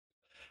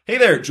Hey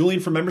there,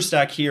 Julian from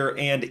Memberstack here,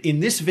 and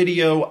in this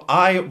video,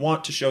 I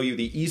want to show you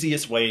the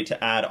easiest way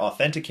to add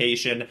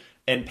authentication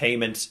and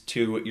payments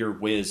to your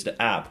Wized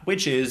app,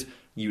 which is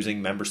using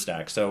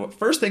Memberstack. So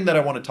first thing that I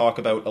want to talk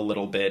about a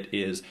little bit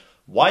is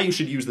why you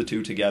should use the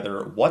two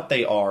together, what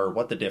they are,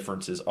 what the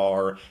differences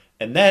are,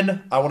 and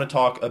then I want to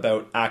talk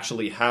about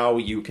actually how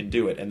you can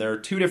do it. And there are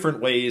two different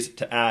ways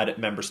to add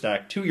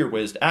Memberstack to your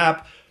Wized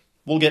app.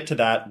 We'll get to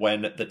that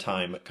when the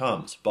time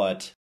comes,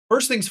 but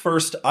first things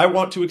first, I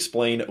want to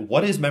explain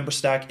what is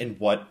Memberstack and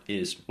what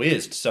is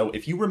Wized. So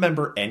if you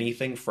remember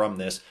anything from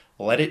this,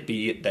 let it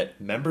be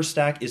that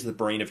Memberstack is the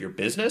brain of your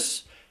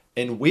business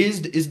and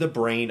Wized is the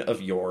brain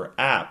of your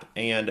app.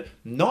 And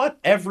not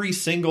every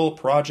single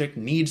project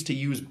needs to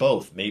use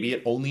both. Maybe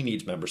it only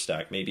needs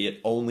Memberstack. Maybe it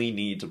only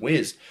needs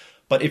Wized.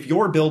 But if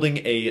you're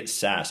building a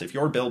SaaS, if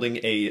you're building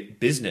a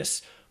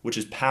business which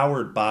is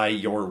powered by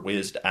your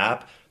Wized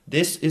app,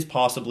 this is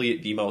possibly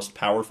the most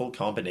powerful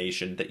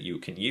combination that you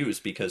can use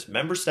because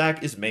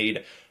Memberstack is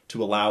made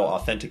to allow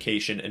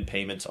authentication and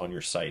payments on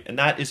your site. And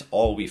that is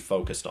all we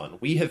focused on.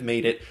 We have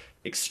made it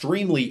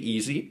extremely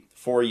easy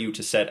for you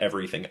to set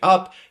everything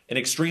up and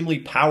extremely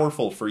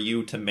powerful for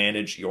you to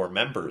manage your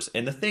members.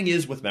 And the thing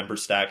is with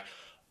Memberstack,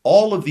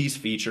 all of these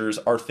features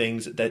are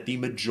things that the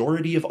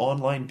majority of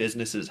online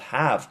businesses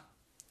have.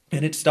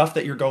 And it's stuff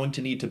that you're going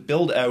to need to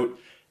build out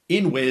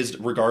in Wized,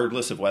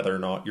 regardless of whether or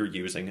not you're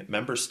using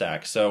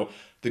Memberstack. So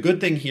the good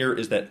thing here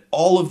is that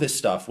all of this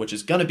stuff, which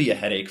is going to be a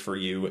headache for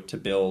you to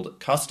build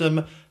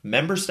custom,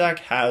 Memberstack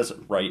has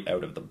right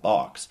out of the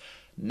box.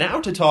 Now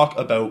to talk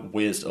about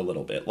Wized a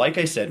little bit. Like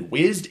I said,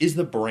 Wized is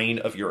the brain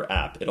of your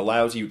app. It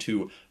allows you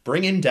to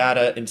bring in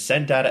data and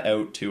send data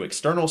out to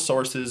external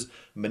sources,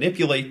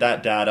 manipulate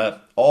that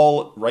data,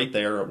 all right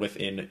there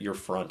within your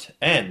front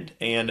end.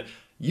 And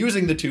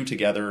using the two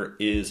together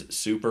is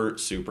super,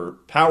 super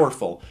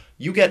powerful.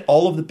 You get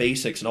all of the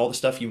basics and all the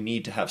stuff you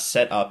need to have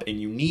set up and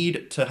you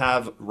need to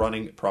have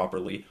running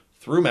properly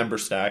through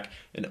Memberstack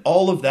and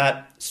all of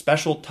that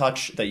special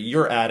touch that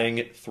you're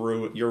adding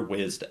through your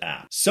Wized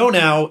app. So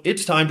now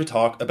it's time to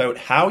talk about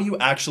how you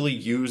actually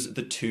use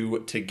the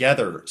two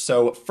together.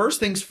 So first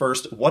things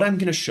first, what I'm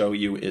going to show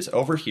you is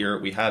over here,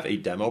 we have a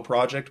demo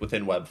project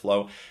within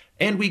Webflow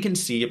and we can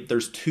see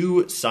there's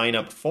two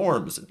sign-up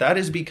forms. That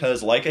is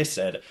because, like I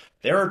said,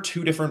 there are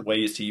two different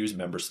ways to use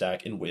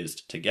Memberstack and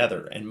Wized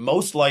together. And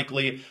most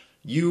likely,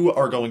 you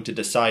are going to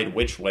decide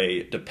which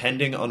way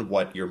depending on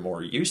what you're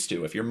more used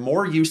to. If you're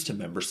more used to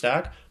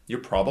Memberstack, you're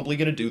probably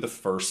going to do the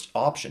first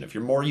option. If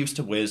you're more used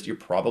to Wized, you're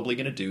probably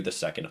going to do the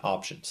second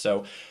option.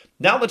 So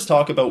now let's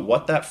talk about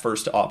what that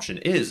first option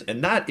is.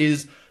 And that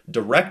is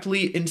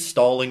directly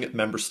installing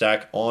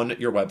Memberstack on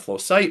your Webflow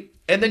site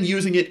and then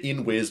using it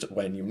in Wized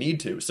when you need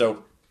to.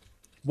 So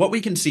what we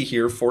can see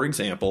here, for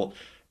example,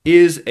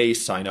 is a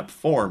sign-up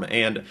form.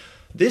 And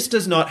this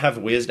does not have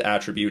Wized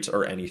attributes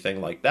or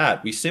anything like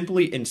that. We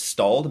simply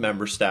installed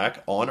Memberstack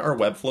on our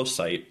Webflow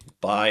site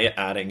by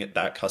adding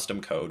that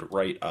custom code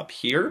right up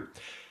here.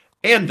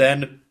 And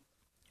then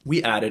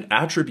we added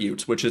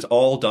attributes, which is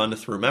all done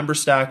through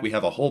Memberstack. We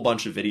have a whole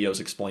bunch of videos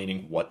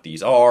explaining what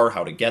these are,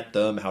 how to get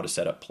them, how to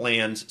set up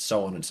plans,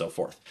 so on and so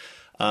forth.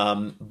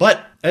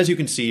 But as you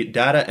can see,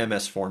 data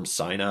MS form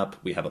sign up,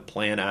 we have a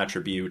plan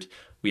attribute,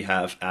 we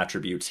have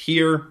attributes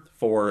here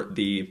for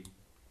the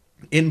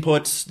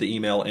inputs, the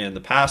email, and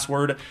the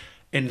password,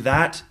 and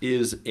that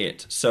is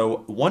it.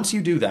 So once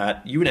you do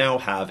that, you now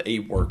have a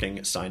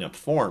working sign-up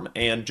form.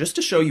 And just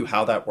to show you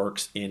how that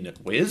works in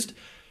Wized,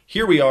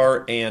 here we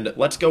are, and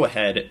let's go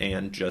ahead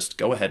and just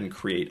go ahead and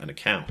create an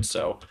account.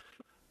 So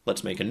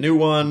let's make a new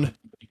one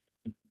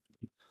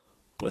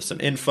with some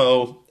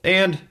info,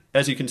 and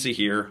as you can see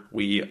here,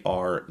 we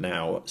are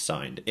now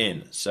signed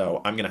in.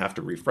 So I'm going to have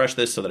to refresh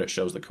this so that it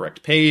shows the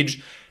correct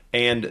page.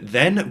 And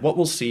then what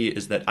we'll see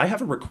is that I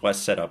have a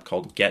request set up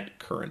called get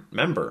current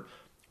member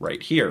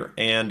right here.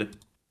 And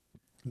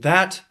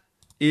that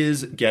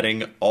is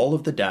getting all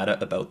of the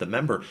data about the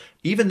member,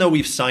 even though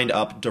we've signed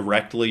up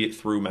directly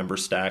through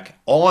Memberstack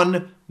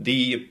on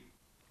the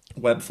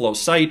Webflow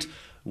site.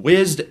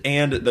 Wized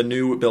and the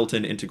new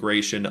built-in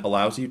integration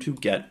allows you to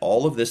get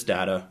all of this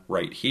data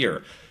right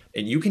here.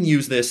 And you can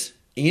use this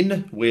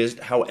in Wized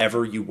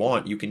however you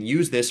want. You can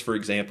use this, for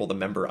example, the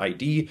member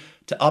ID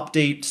to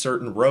update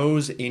certain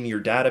rows in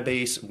your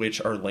database which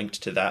are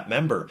linked to that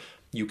member.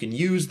 You can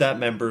use that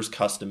member's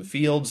custom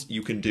fields.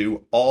 You can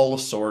do all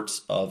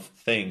sorts of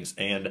things.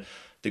 And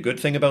the good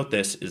thing about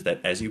this is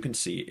that, as you can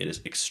see, it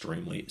is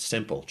extremely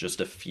simple.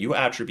 Just a few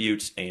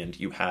attributes and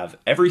you have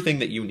everything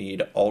that you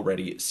need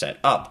already set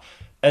up.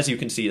 As you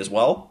can see as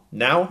well,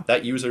 now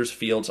that user's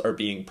fields are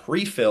being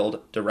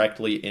pre-filled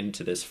directly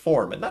into this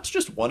form. And that's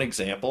just one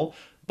example,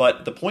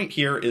 but the point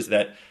here is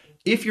that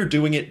if you're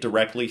doing it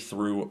directly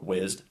through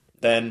Wized,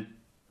 then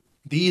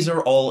these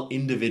are all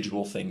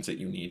individual things that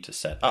you need to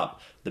set up.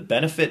 The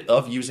benefit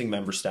of using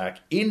Memberstack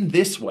in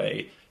this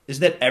way is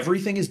that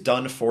everything is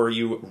done for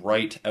you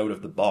right out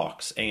of the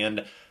box.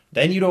 And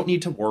then you don't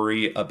need to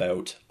worry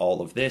about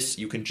all of this.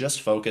 You can just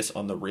focus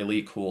on the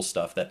really cool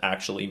stuff that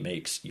actually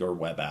makes your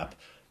web app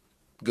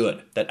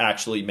good, that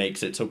actually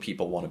makes it so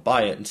people want to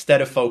buy it,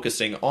 instead of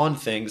focusing on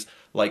things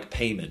like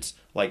payments,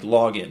 like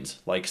logins,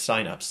 like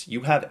signups.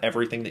 You have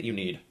everything that you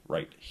need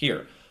right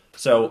here.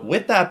 So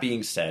with that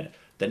being said,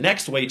 the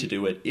next way to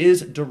do it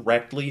is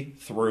directly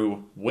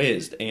through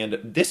Wized. And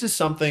this is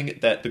something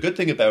that the good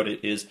thing about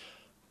it is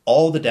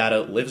all the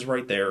data lives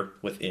right there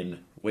within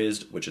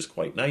Wized, which is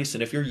quite nice.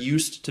 And if you're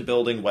used to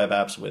building web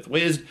apps with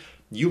Wized,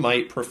 you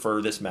might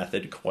prefer this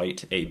method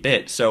quite a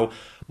bit. So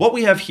what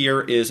we have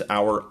here is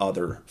our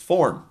other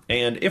form.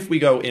 And if we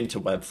go into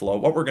Webflow,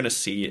 what we're going to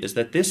see is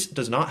that this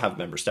does not have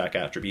Memberstack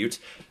attributes.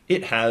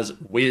 It has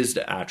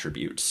Wized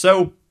attributes.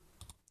 So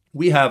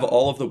we have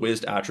all of the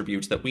Wized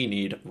attributes that we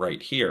need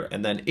right here.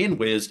 And then in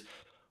Wized,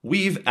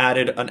 we've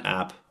added an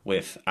app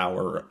with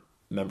our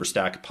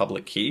Memberstack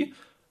public key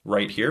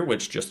right here,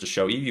 which just to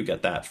show you, you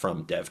get that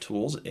from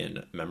DevTools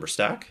in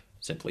Memberstack.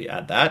 Simply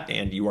add that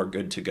and you are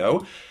good to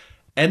go.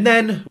 And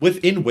then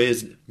within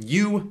Wized,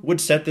 you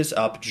would set this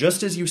up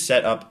just as you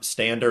set up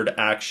standard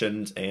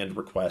actions and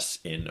requests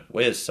in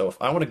Wized. So if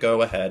I want to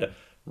go ahead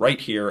right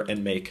here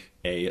and make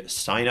a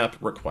sign up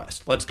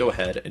request, let's go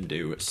ahead and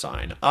do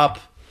sign up.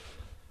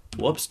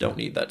 Whoops, don't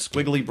need that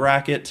squiggly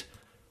bracket.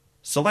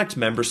 Select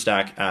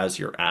Memberstack as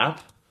your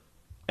app,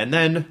 and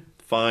then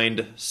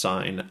find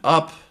sign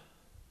up.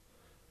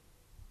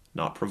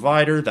 Not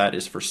provider, that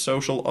is for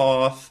social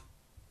auth.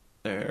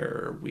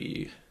 There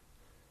we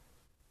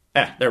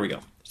go.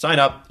 Sign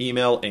up,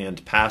 email,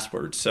 and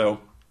password. So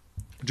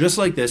just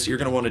like this, you're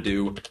going to want to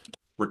do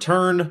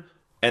return,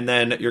 and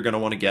then you're going to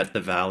want to get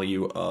the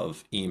value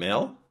of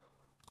email,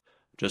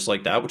 just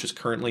like that, which is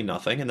currently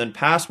nothing. And then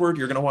password,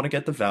 you're going to want to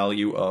get the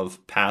value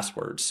of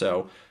password.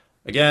 So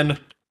again,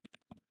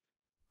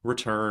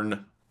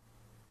 return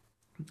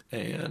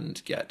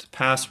and get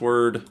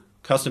password,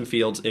 custom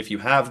fields if you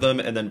have them,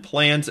 and then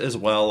plans as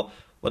well.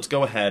 Let's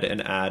go ahead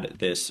and add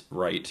this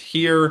right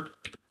here.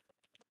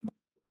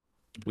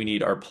 We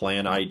need our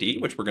plan ID,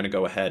 which we're going to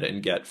go ahead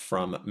and get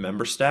from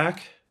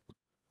Memberstack,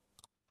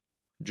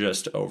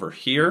 just over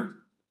here.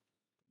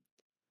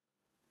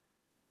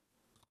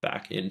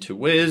 Back into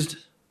Wized.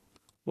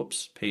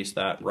 Whoops, paste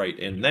that right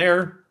in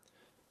there.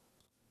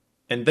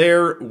 And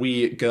there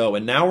we go.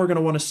 And now we're going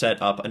to want to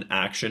set up an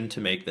action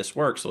to make this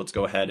work. So let's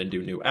go ahead and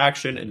do new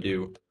action and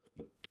do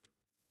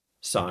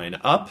sign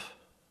up.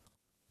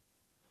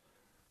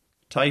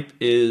 Type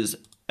is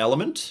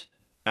element.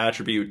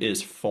 Attribute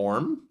is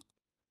form.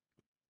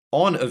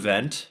 On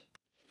event,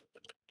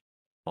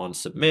 on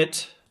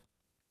submit.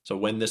 So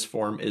when this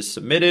form is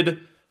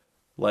submitted,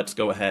 let's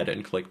go ahead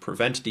and click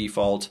prevent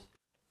default,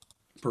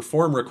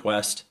 perform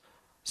request,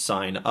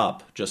 sign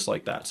up, just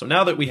like that. So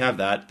now that we have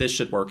that, this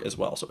should work as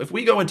well. So if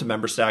we go into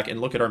Memberstack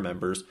and look at our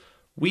members,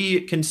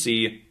 we can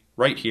see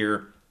right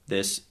here,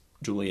 this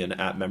Julian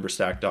at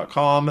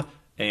memberstack.com,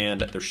 and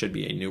there should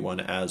be a new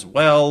one as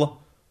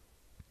well.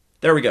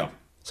 There we go.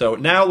 So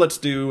now let's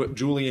do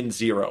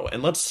Julian0,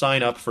 and let's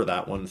sign up for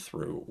that one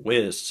through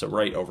Wized. So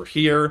right over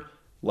here,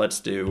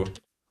 let's do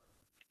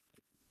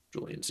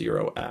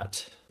Julian0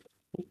 at,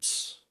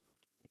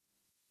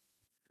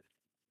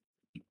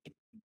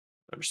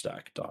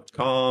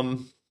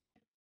 memberstack.com.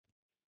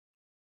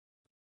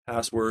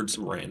 Password,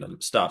 some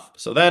random stuff.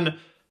 So then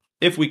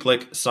if we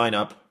click sign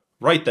up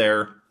right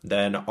there,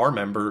 then our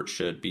member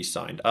should be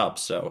signed up.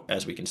 So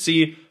as we can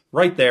see,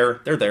 right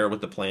there, they're there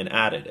with the plan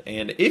added.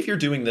 And if you're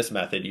doing this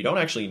method, you don't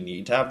actually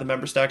need to have the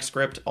Memberstack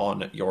script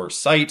on your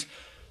site,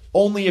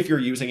 only if you're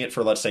using it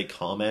for, let's say,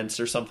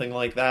 comments or something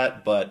like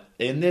that. But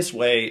in this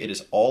way, it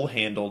is all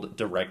handled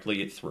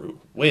directly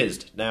through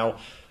Wized. Now,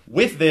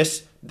 with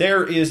this,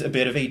 there is a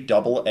bit of a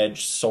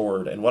double-edged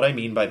sword. And what I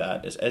mean by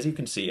that is, as you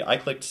can see, I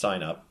clicked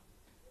sign up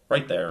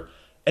right there,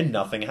 and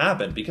nothing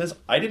happened because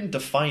I didn't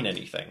define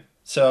anything.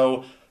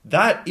 So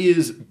that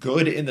is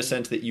good in the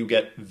sense that you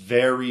get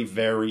very,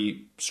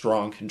 very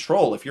strong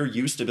control. If you're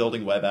used to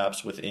building web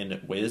apps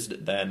within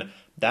Wized, then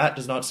that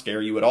does not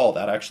scare you at all.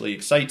 That actually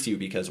excites you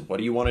because what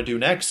do you want to do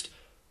next?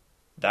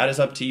 That is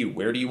up to you.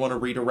 Where do you want to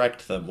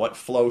redirect them? What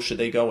flow should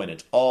they go in?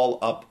 It's all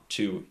up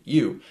to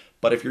you.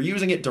 But if you're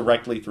using it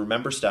directly through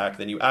Memberstack,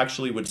 then you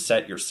actually would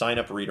set your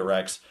sign-up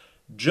redirects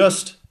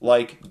just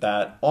like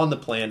that on the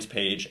plans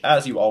page,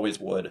 as you always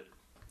would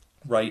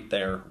right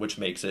there, which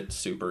makes it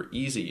super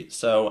easy.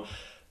 So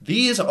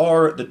these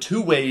are the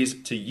two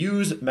ways to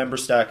use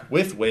Memberstack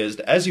with Wized.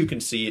 As you can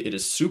see, it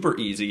is super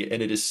easy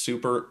and it is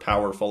super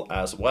powerful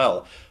as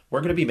well.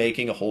 We're going to be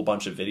making a whole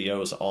bunch of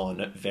videos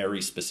on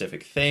very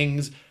specific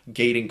things,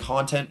 gating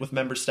content with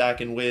Memberstack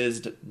and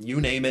Wized,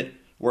 you name it,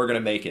 we're going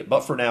to make it.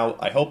 But for now,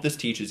 I hope this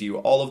teaches you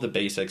all of the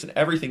basics and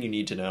everything you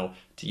need to know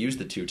to use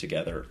the two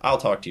together. I'll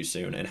talk to you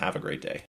soon and have a great day.